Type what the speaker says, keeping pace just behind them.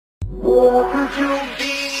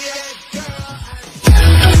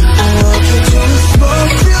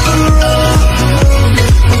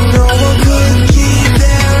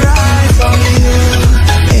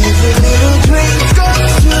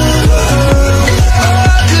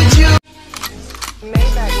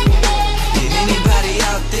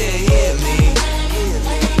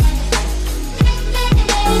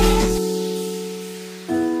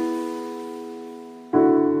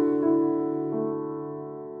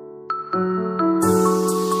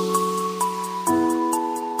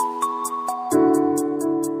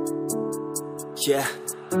yeah.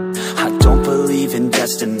 I don't believe in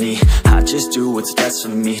destiny, I just do what's best for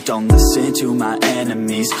me. Don't listen to my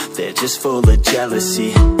enemies, they're just full of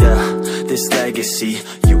jealousy. Yeah, this legacy,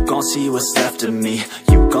 you gon' see what's left of me.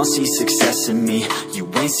 You gon' see success in me, you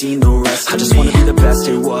ain't seen the rest of me. I just wanna be the best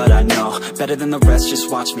at what I know, better than the rest, just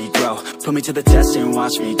watch me grow. Put me to the test and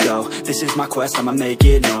watch me go. This is my quest, I'ma make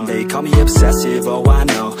it known. They call me obsessive, oh I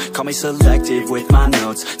know. Call me selective with my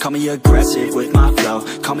notes, call me aggressive with my flow.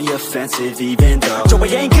 Call me offensive even though Joe, I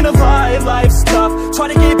ain't gonna lie, life's tough. Try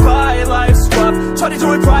to get by, life's rough. Try to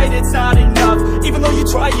do it right, it's not enough. Even though you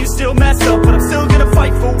try, you still mess up. But I'm still gonna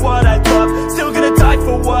fight for what I love, still gonna die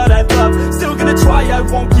for what I love. Still gonna try, I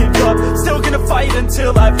won't give up. Still gonna fight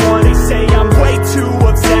until I've won. They say I'm way too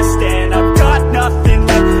obsessed and I've got nothing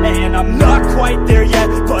left, and I'm not quite there yet,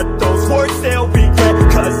 but those words they'll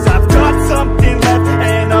regret. Cause I've got something left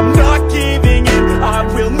and I'm not giving in. I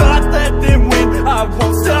will not let them win, I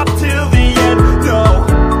won't stop till the end, no.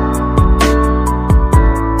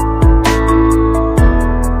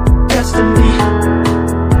 Destiny,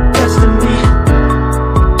 destiny,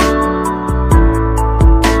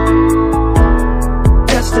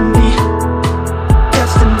 destiny,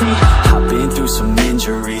 destiny. I've been through some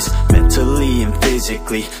injuries, mentally and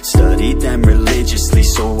physically. Studied them religiously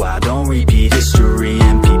so I don't repeat history.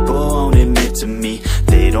 And people won't admit to me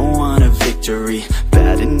they don't want a victory.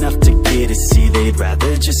 Bad enough to get a C, they'd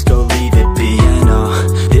rather just go leave it be. And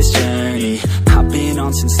oh, this journey I've been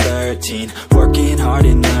on since 13, working hard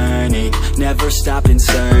and learning, never stopping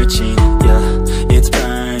searching. Yeah, it's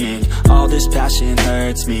burning, all this passion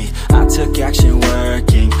hurts me. I took action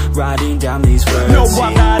working, writing down these words. No,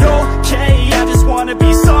 I'm not okay, I just wanna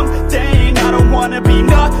be something. I don't wanna be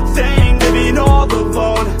nothing, living all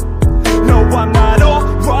alone. No, I'm not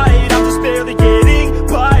alright, I'm just barely getting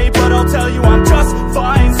by. But I'll tell you I'm just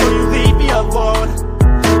fine, so you leave me alone.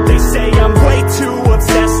 They say I'm way too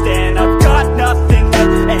obsessed and I've got nothing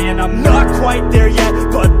left, and I'm not quite there yet,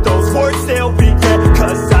 but those words they'll regret.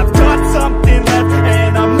 Cause I've got something left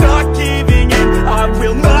and I'm not giving in. I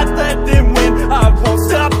will not let them win, I won't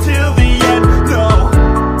stop till the end, no.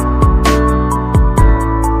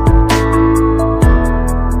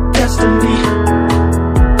 Destiny,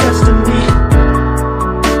 destiny,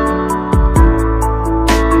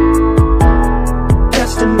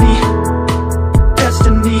 destiny,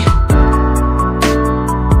 destiny,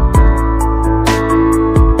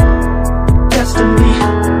 destiny,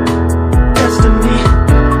 destiny,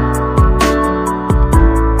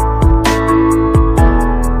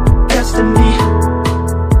 destiny,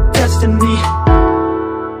 destiny.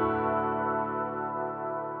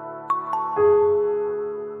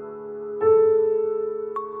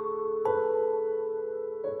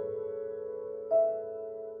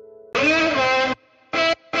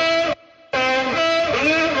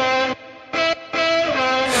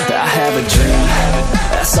 I have a dream,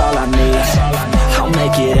 that's all I need. I'll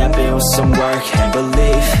make it happen with some work and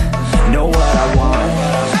belief. Know what I want,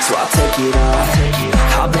 so I'll take it on.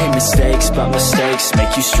 I'll make mistakes, but mistakes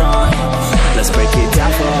make you strong. Let's break it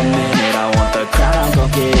down for a minute. I want the crowd, I'm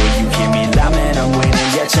gon' get it. You hear me loud, man, I'm winning.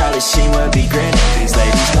 Yeah, Charlie Sheen will be grinning. These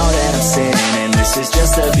ladies know that I'm sinning, and this is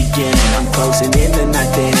just the beginning. I'm closing in the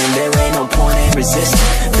night inning, there ain't no point in resisting.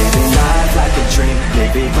 Living life like a dream,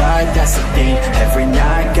 live it right, that's the theme. Every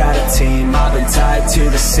night got a team, I've been tied to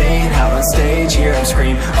the scene. Out on stage, hear them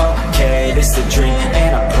scream, okay, this the dream.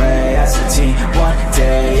 And I pray as a team, one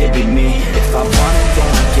day it'd be me. If I want it,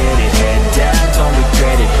 then I get it. Head down, don't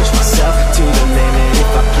regret it. Push myself to the limit.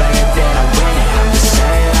 If I play it, then I win it. I'm just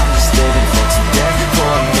saying, I'm just living for today.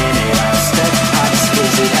 For a minute, I don't step, I just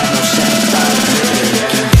visit, have no shame, start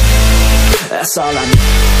living. That's all I need.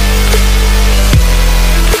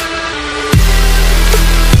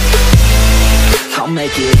 I'll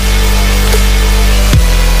make it.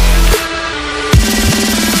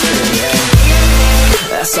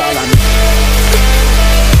 That's all I need.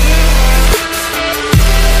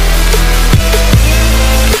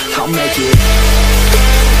 I'll make it.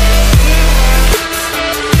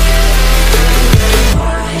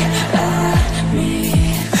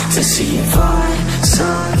 To see if I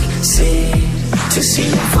succeed, to see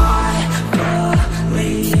if I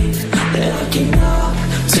believe. They're looking up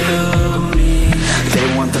to me. They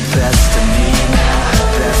want the best of me now,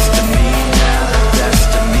 best of me now,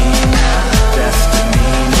 best of me now, best of me.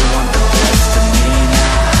 They want the best of me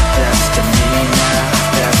now, best of me now,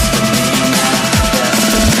 best of me now,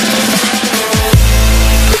 best of me.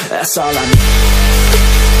 That's all I need.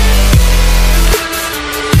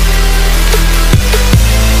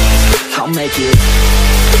 I'll make it.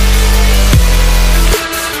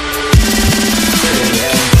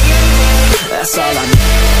 That's all I need.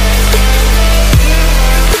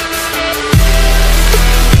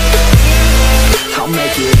 I'll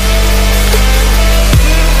make it.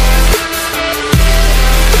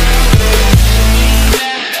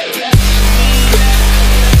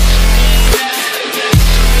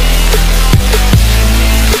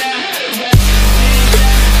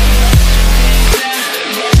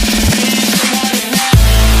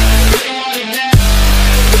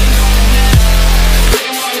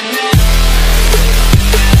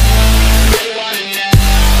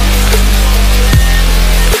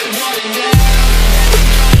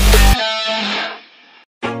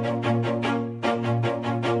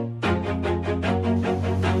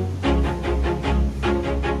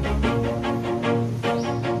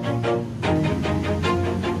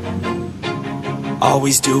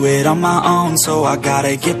 Always do it on my own, so I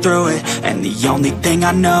gotta get through it. And the only thing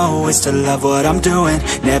I know is to love what I'm doing.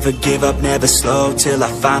 Never give up, never slow, till I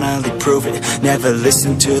finally prove it. Never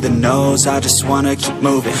listen to the no's, I just wanna keep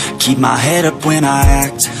moving. Keep my head up when I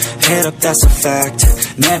act, head up, that's a fact.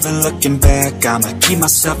 Never looking back, I'ma keep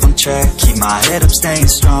myself on track. Keep my head up, staying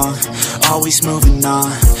strong, always moving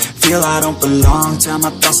on. Feel I don't belong, tell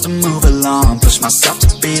my thoughts to move along. Push myself to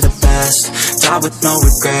be the best, die with no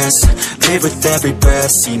regrets. Live with every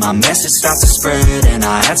breath, see my message start to spread. And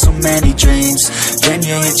I had so many dreams, then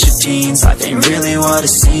you hit your teens. Life ain't really what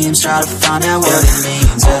it seems, try to find out what it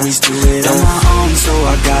means. Always do it on my own, so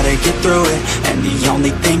I gotta get through it. And the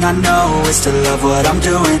only thing I know is to love what I'm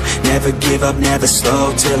doing. Never give up, never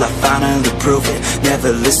slow, till I finally prove it.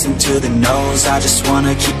 Never listen to the no's, I just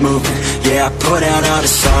wanna keep moving. Yeah, I put out all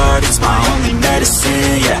this art, it's my only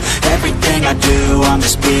medicine. Yeah, everything I do, I'm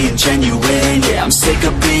just being genuine. Yeah, I'm sick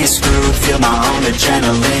of being screwed, feel my own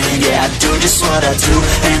adrenaline. Yeah, I do just what I do,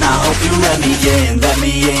 and I hope you let me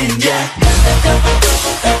in, yeah.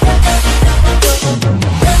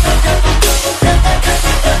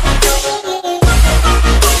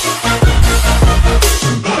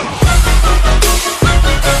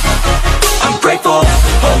 I'm grateful,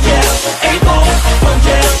 oh yeah, able, oh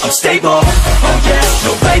yeah, I'm stable, oh yeah,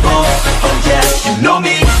 no label, oh yeah, you know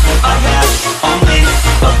me, I have only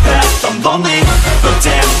a path, I'm lonely, but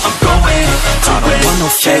damn, I'm going to win. I don't want no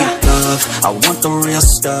fake love, I want the real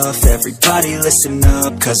stuff. Everybody listen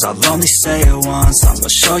up, cause I'll only say it once. I'm gonna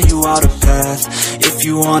show you all the path, if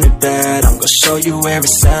you want it bad. I'm gonna show you where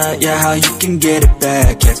it's at, yeah, how you can get it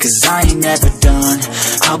back. Yeah, cause I ain't never done,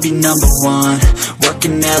 I'll be number one.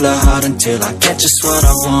 Working hella hard until I get just what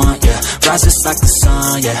I want, yeah. Rises like the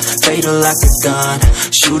sun, yeah, fatal like a gun.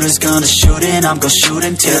 Shooter's gonna shoot and I'm gonna shoot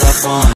until I want.